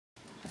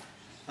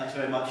Thanks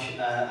very much,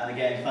 and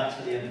again, thanks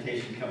for the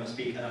invitation to come and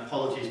speak, and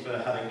apologies for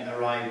having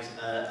arrived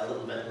a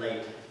little bit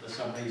late. For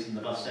some reason,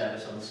 the bus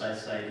service on the south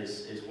side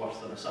is worse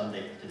than a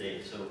Sunday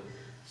today, so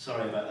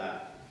sorry about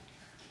that.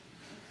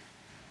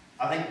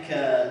 I think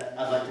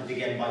I'd like to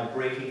begin by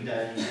breaking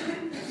down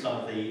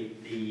some of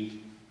the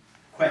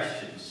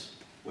questions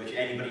which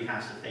anybody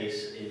has to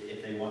face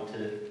if they want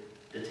to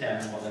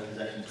determine what their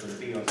position is going to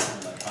be on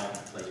something like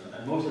Trident replacement,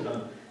 and most of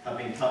them have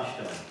been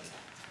touched on.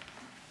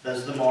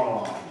 There's the moral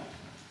argument.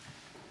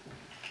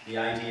 The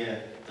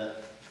idea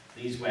that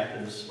these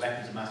weapons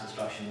of mass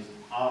destruction,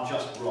 are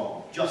just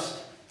wrong,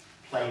 just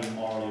plain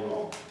morally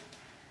wrong.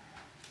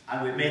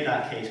 And we've made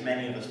that case,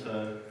 many of us,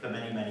 for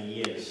many, many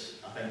years.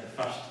 I think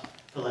the first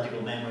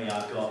political memory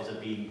I've got is of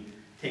being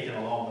taken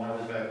along when I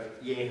was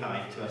about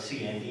yay-high to a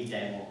CND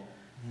demo.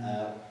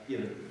 You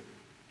know,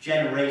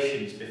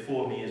 generations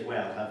before me as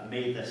well have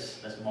made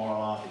this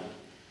moral argument,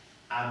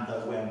 and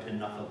there weren't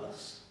enough of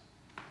us.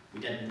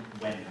 We didn't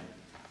win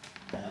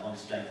on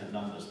strength of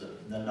numbers.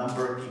 The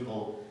number of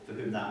people for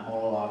whom that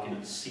moral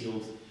argument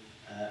sealed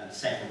and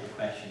settled the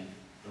question,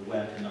 there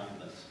weren't enough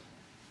of us.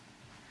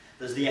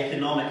 There's the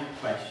economic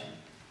question.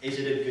 Is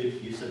it a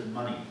good use of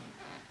money?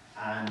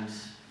 And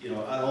you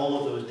know, at all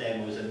of those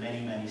demos, in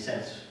many, many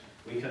senses,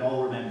 we can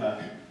all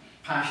remember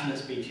passionate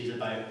speeches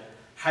about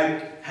how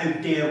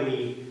dare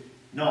we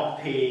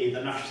not pay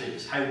the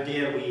nurses, how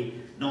dare we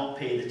not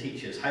pay the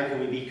teachers, how can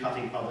we be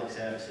cutting public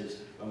services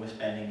when we're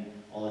spending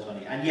all this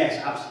money? And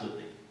yes,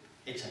 absolutely.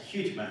 It's a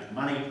huge amount of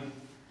money.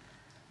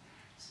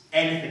 It's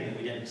anything that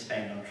we didn't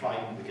spend on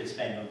Trident, we could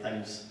spend on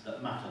things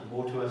that mattered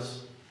more to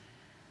us.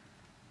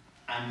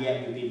 And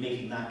yet we've been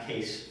making that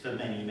case for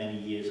many, many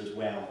years as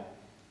well,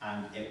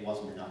 and it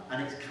wasn't enough.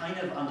 And it's kind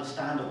of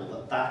understandable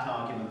that that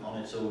argument on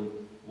its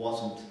own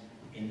wasn't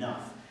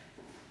enough.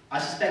 I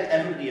suspect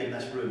everybody in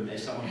this room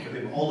is someone for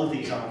whom all of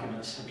these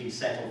arguments have been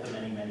settled for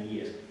many, many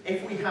years.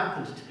 If we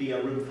happened to be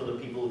a room full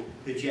of people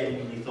who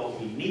genuinely thought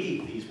we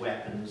needed these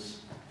weapons,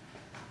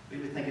 we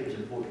would think it was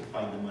important to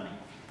find the money.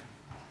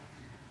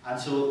 And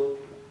so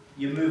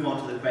you move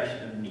on to the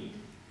question of need.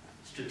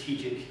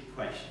 Strategic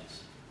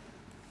questions.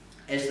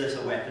 Is this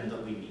a weapon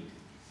that we need?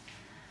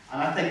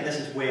 And I think this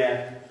is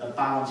where the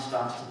balance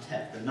starts to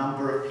tip. The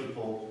number of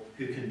people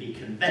who can be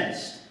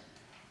convinced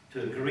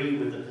to agree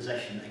with the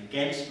position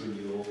against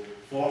renewal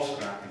for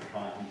scrapping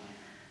Trident,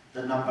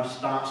 the number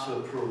starts to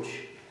approach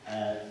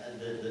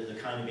the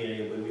kind of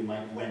area where we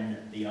might win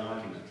the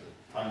argument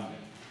finally.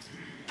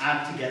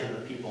 Add together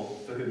the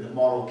people for whom the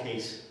moral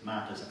case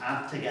matters.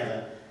 Add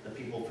together the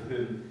people for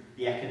whom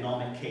the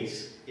economic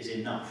case is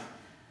enough.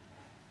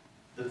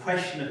 The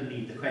question of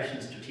need, the question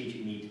of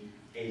strategic need,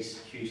 is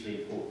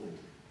hugely important.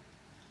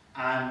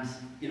 And,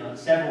 you know,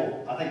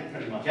 I think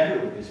pretty much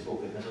everyone who's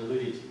spoken has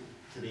alluded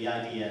to the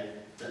idea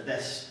that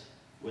this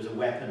was a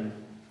weapon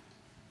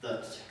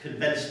that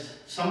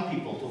convinced some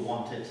people to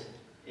want it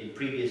in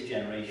previous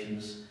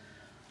generations,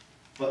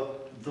 but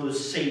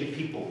those same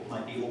people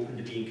might be open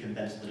to being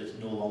convinced that it's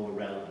no longer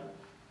relevant.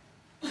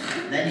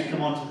 And then you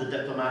come on to the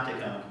diplomatic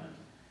argument.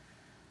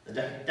 The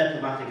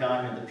diplomatic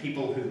argument, the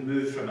people who've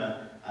moved from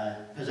a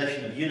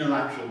position of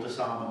unilateral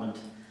disarmament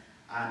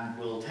and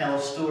will tell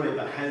a story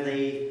about how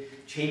they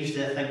changed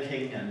their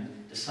thinking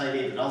and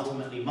decided that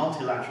ultimately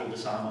multilateral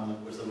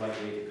disarmament was the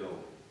right way to go.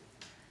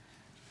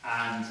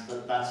 And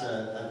that's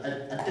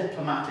a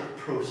diplomatic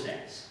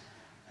process,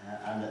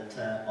 and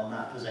that on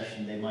that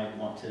position they might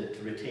want to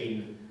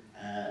retain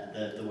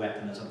the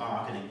weapon as a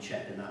bargaining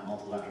chip in that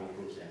multilateral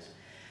process.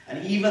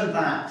 And even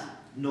that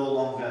no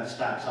longer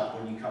stacks up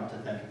when you come to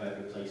think about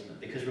replacement,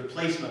 because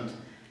replacement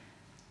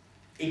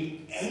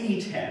in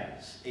any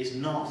terms is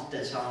not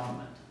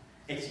disarmament,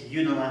 it's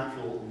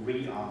unilateral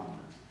rearmament.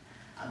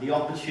 And the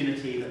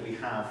opportunity that we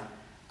have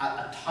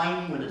at a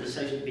time when a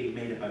decision is being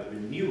made about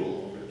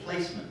renewal or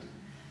replacement,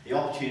 the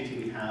opportunity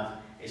we have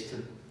is to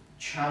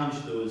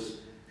challenge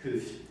those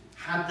who've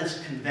had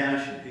this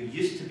conversion, who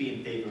used to be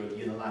in favour of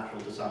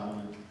unilateral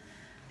disarmament,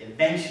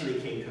 eventually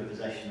came to a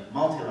position of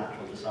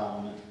multilateral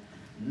disarmament.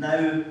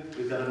 Now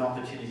we've got an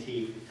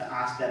opportunity to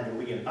ask them to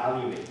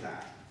reevaluate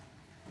that.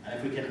 And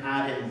if we can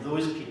add in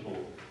those people,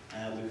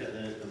 we've got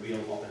the real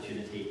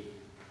opportunity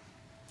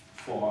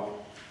for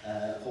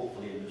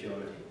hopefully a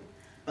majority.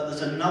 But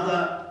there's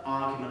another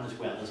argument as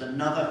well. There's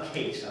another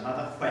case,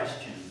 another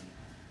question,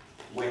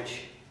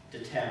 which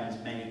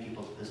determines many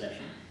people's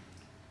position.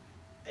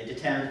 It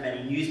determines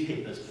many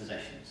newspapers'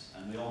 positions,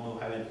 and we all know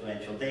how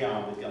influential they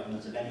are with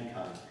governments of any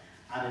kind.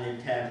 And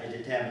it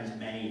determines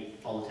many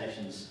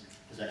politicians'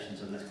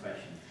 positions on this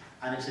question.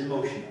 And it's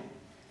emotional.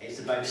 It's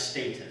about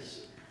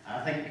status.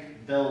 And I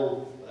think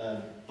Bill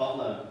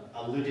Butler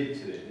alluded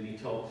to it when he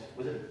talked.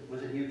 Was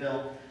it you,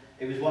 Bill?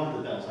 It was one of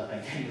the bills, I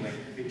think, anyway.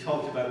 He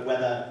talked about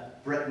whether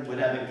Britain would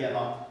ever give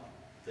up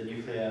the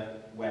nuclear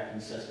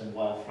weapons system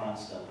while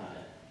France still had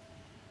it.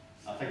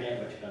 I forget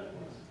which bill it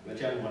was,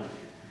 whichever one it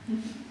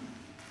was.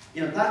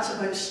 You know, that's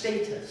about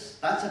status.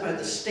 That's about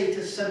the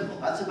status symbol.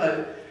 That's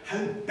about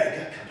how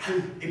big how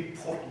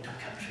important a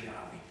country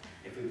are we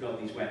if we've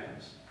got these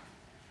weapons.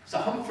 So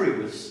Humphrey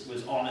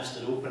was honest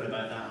and open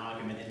about that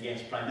argument in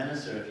Yes, Prime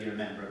Minister, if you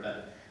remember.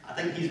 But I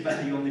think he's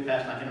about the only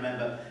person I can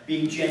remember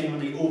being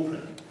genuinely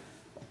open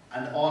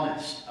and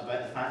honest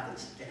about the fact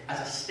that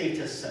as a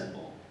status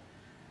symbol,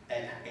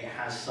 it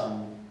has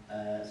some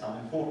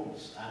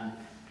importance. And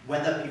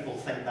whether people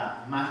think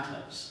that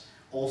matters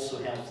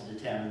also helps to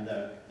determine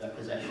their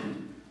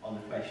position on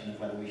the question of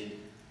whether we should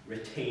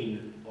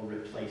retain or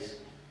replace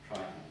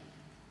Trident.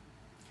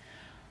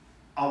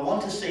 I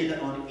want to say that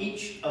on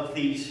each of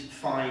these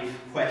 5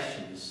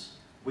 questions,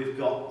 we've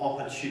got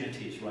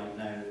opportunities right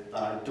now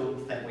that I don't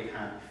think we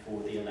had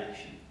before the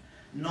election.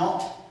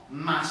 Not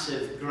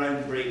massive,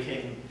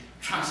 groundbreaking,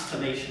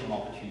 transformational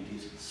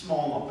opportunities,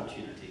 small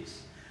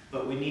opportunities,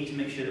 but we need to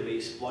make sure that we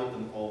exploit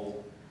them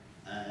all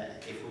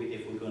if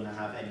we're going to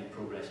have any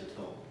progress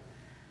at all.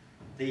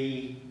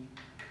 The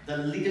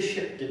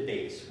leadership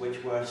debates,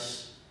 which were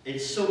in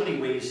so many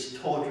ways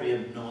tawdry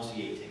and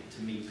nauseating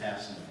to me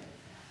personally,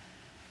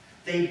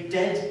 they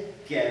did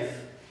give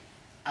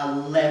a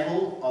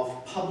level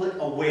of public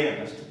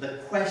awareness to the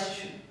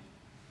question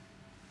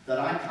that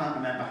I can't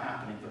remember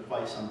happening for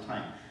quite some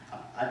time.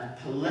 A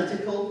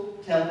political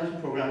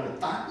television programme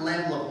with that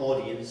level of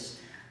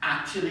audience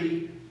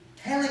actually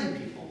telling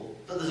people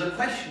that there's a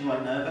question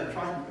right now about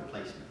Trident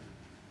replacement.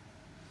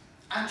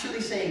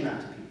 Actually saying that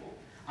to people.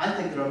 I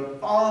think there are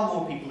far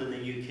more people in the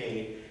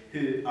UK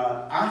who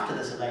are, after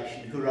this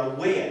election, who are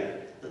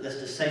aware that this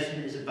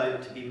decision is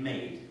about to be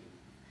made,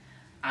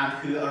 and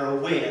who are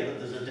aware that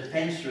there's a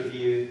defence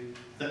review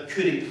that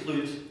could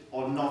include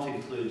or not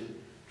include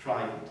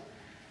Trident.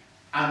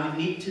 And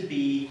we need to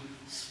be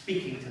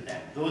speaking to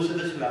them. Those of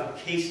us who have a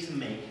case to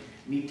make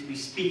need to be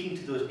speaking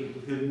to those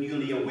people who are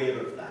newly aware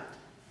of that,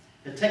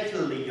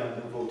 particularly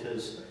younger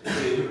voters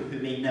who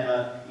may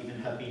never even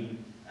have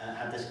been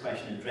had this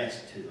question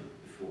addressed to them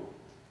before.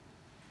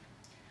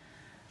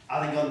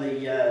 I think on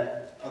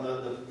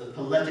the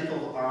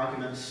political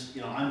arguments,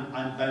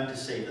 I'm bound to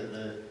say that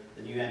the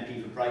new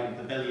MP for Brighton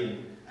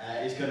Pavilion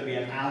is going to be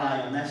an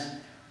ally on this.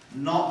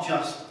 Not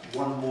just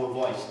one more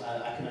voice.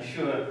 I can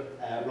assure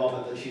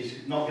Robert that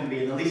she's not going to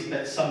be in the least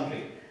bit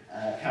sundry,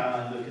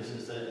 Caroline Lucas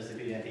as the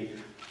Green MP.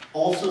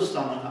 Also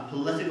someone, a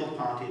political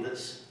party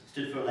that's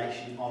stood for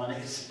election on an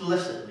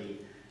explicitly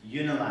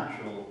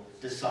unilateral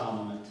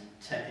disarmament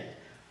ticket,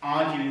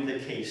 arguing the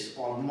case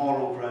on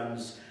moral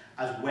grounds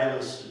as well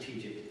as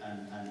strategic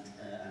and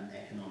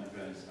economic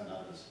grounds and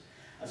others.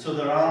 And so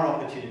there are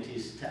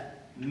opportunities to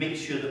make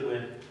sure that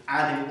we're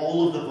adding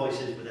all of the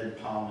voices within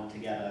Parliament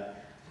together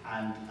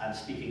and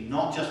speaking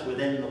not just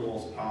within the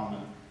walls of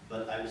Parliament,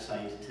 but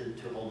outside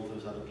to all of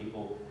those other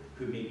people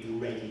who may be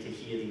ready to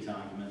hear these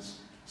arguments,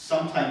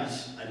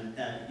 sometimes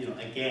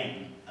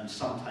again, and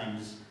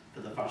sometimes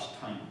for the first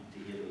time to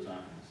hear those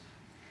arguments.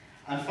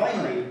 And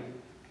finally,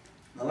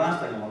 the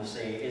last thing I want to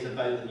say is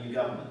about the new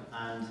government.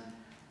 And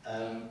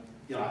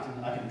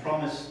I can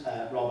promise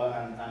Robert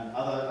and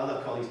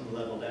other colleagues in the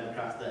Liberal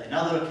Democrats that in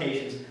other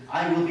occasions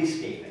I will be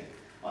scathing.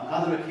 On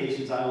other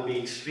occasions I will be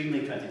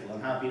extremely critical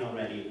and have been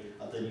already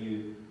of the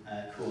new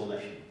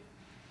coalition.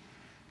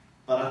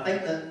 But I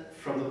think that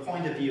from the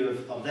point of view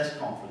of this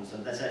conference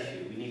and this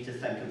issue, we need to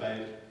think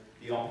about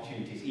the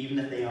opportunities, even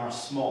if they are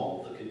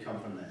small, that could come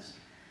from this.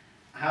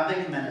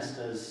 Having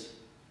ministers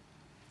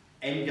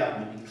in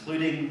government,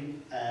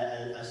 including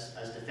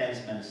as defence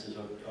ministers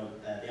or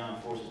the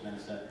Armed Forces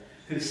Minister,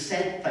 who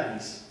said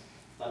things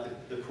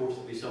like the quotes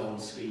that we saw on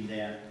the screen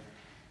there.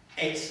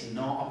 It's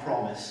not a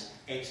promise,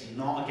 it's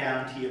not a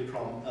guarantee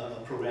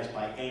of progress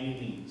by any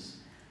means,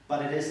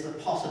 but it is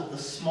the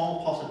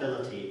small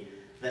possibility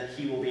that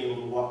he will be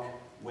able to work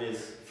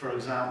with, for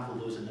example,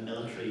 those in the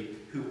military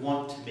who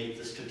want to make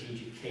the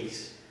strategic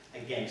case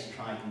against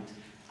Trident,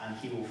 and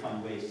he will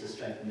find ways to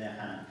strengthen their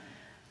hand.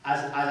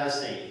 As I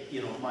say,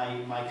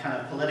 my kind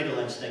of political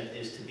instinct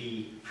is to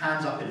be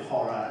hands up in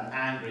horror and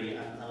angry,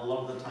 and a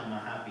lot of the time I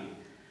have been.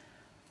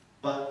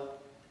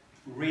 But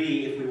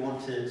really, if we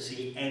want to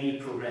see any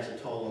progress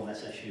at all on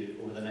this issue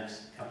over the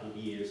next couple of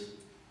years,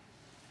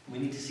 we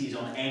need to seize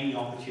on any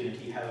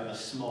opportunity, however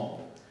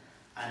small.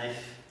 And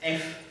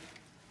if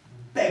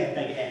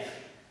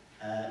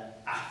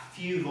a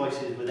few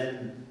voices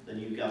within the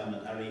new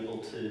government are able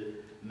to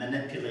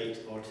manipulate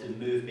or to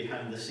move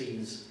behind the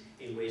scenes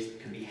in ways that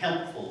can be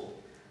helpful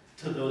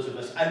to those of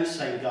us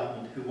outside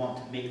government who want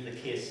to make the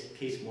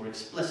case more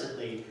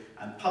explicitly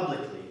and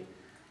publicly,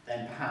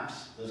 then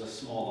perhaps there's a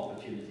small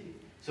opportunity.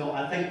 So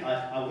I think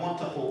I want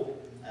to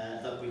hope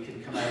that we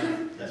can come out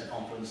of this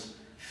conference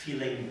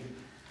feeling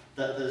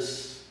that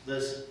there's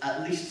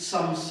at least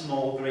some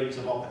small grains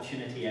of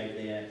opportunity out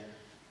there,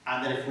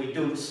 and that if we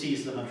don't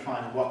seize them and try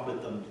and work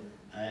with them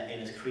in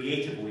as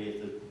creative a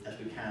way as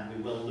we can,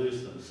 we will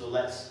lose them. So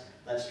let's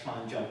try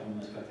and jump on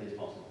them as quickly as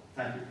possible.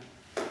 Thank you.